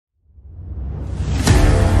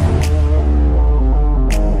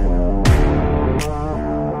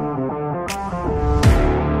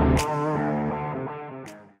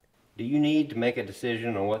make a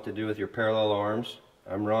decision on what to do with your parallel arms.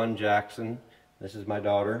 I'm Ron Jackson. This is my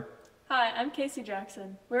daughter. Hi, I'm Casey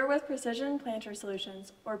Jackson. We're with Precision Planter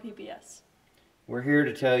Solutions, or PPS. We're here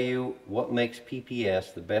to tell you what makes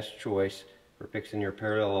PPS the best choice for fixing your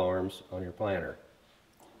parallel arms on your planter.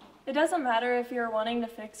 It doesn't matter if you're wanting to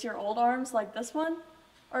fix your old arms like this one,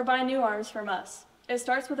 or buy new arms from us. It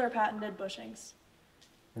starts with our patented bushings.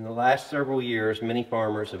 In the last several years, many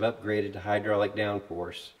farmers have upgraded to hydraulic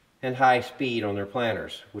downforce and high speed on their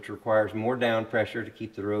planters, which requires more down pressure to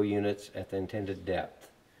keep the row units at the intended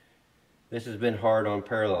depth. This has been hard on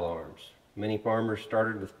parallel arms. Many farmers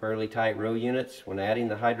started with fairly tight row units when adding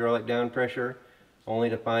the hydraulic down pressure, only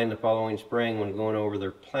to find the following spring when going over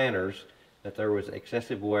their planters that there was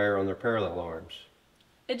excessive wear on their parallel arms.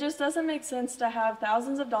 It just doesn't make sense to have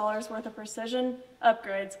thousands of dollars worth of precision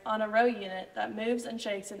upgrades on a row unit that moves and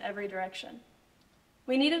shakes in every direction.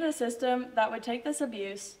 We needed a system that would take this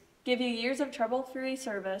abuse, give you years of trouble-free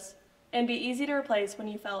service, and be easy to replace when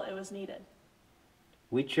you felt it was needed.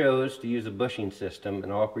 We chose to use a bushing system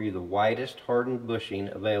and offer you the widest hardened bushing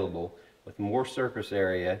available with more surface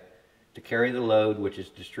area to carry the load, which is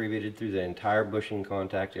distributed through the entire bushing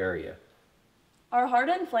contact area. Our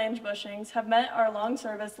hardened flange bushings have met our long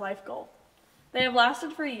service life goal. They have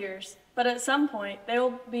lasted for years, but at some point they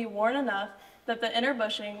will be worn enough that the inner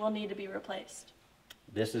bushing will need to be replaced.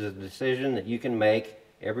 This is a decision that you can make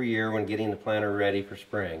every year when getting the planter ready for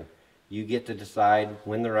spring. You get to decide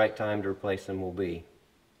when the right time to replace them will be.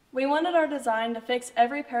 We wanted our design to fix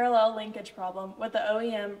every parallel linkage problem with the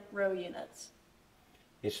OEM row units.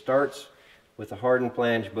 It starts with the hardened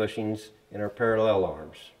flange bushings in our parallel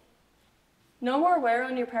arms. No more wear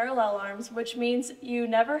on your parallel arms, which means you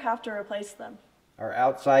never have to replace them. Our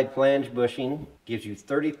outside flange bushing gives you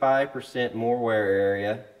 35% more wear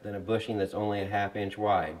area than a bushing that's only a ½ inch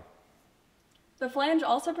wide. The flange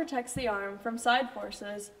also protects the arm from side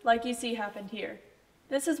forces like you see happened here.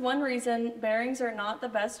 This is one reason bearings are not the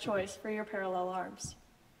best choice for your parallel arms.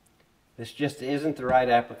 This just isn't the right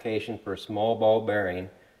application for a small ball bearing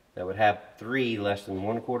that would have 3 less than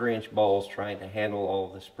 1/4 inch balls trying to handle all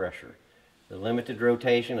of this pressure. The limited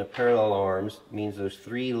rotation of parallel arms means those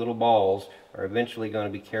 3 little balls are eventually going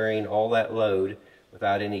to be carrying all that load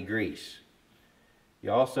without any grease.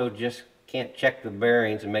 You also just can't check the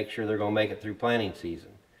bearings and make sure they're going to make it through planting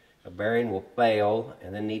season. A bearing will fail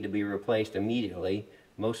and then need to be replaced immediately,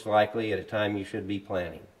 most likely at a time you should be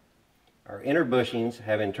planting. Our inner bushings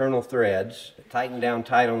have internal threads that tighten down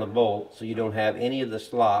tight on the bolt so you don't have any of the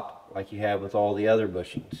slop like you have with all the other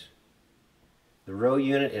bushings. The row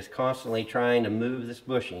unit is constantly trying to move this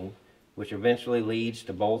bushing, which eventually leads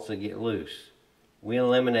to bolts that get loose. We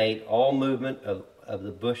eliminate all movement of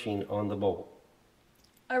the bushing on the bolt.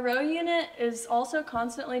 A row unit is also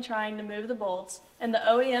constantly trying to move the bolts and the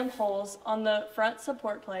OEM holes on the front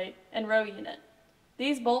support plate and row unit.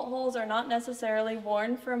 These bolt holes are not necessarily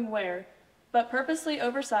worn from wear, but purposely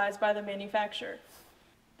oversized by the manufacturer.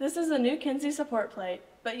 This is a new Kinsey support plate,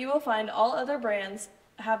 but you will find all other brands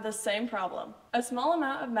have the same problem. A small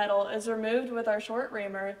amount of metal is removed with our short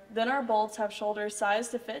reamer, then our bolts have shoulders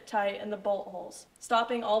sized to fit tight in the bolt holes,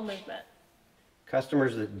 stopping all movement.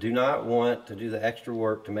 Customers that do not want to do the extra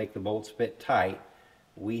work to make the bolts fit tight,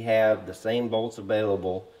 we have the same bolts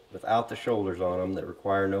available without the shoulders on them that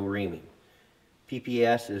require no reaming.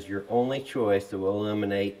 PPS is your only choice that will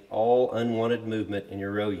eliminate all unwanted movement in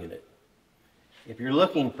your row unit. If you're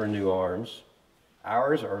looking for new arms,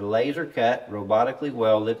 ours are laser cut, robotically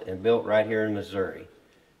welded, and built right here in Missouri.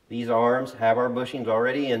 These arms have our bushings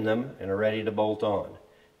already in them and are ready to bolt on.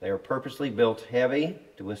 They are purposely built heavy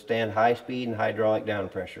to withstand high speed and hydraulic down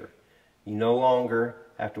pressure. You no longer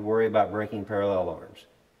have to worry about breaking parallel arms.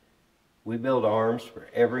 We build arms for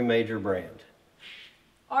every major brand.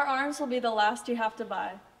 Our arms will be the last you have to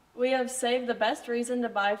buy. We have saved the best reason to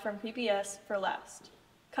buy from PPS for last.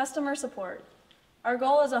 Customer support. Our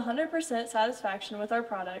goal is 100% satisfaction with our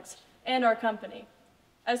products and our company.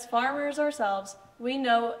 As farmers ourselves, we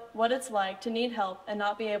know what it's like to need help and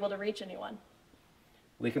not be able to reach anyone.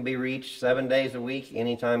 We can be reached 7 days a week,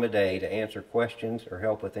 any time of day, to answer questions or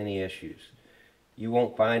help with any issues. You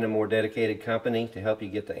won't find a more dedicated company to help you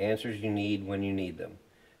get the answers you need when you need them.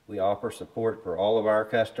 We offer support for all of our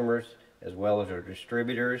customers, as well as our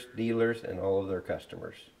distributors, dealers, and all of their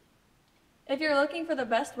customers. If you're looking for the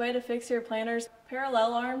best way to fix your planter's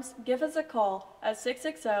parallel arms, give us a call at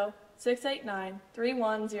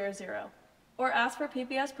 660-689-3100 or ask for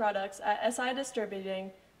PPS products at SI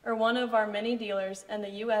Distributing or one of our many dealers in the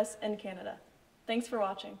US and Canada. Thanks for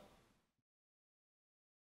watching.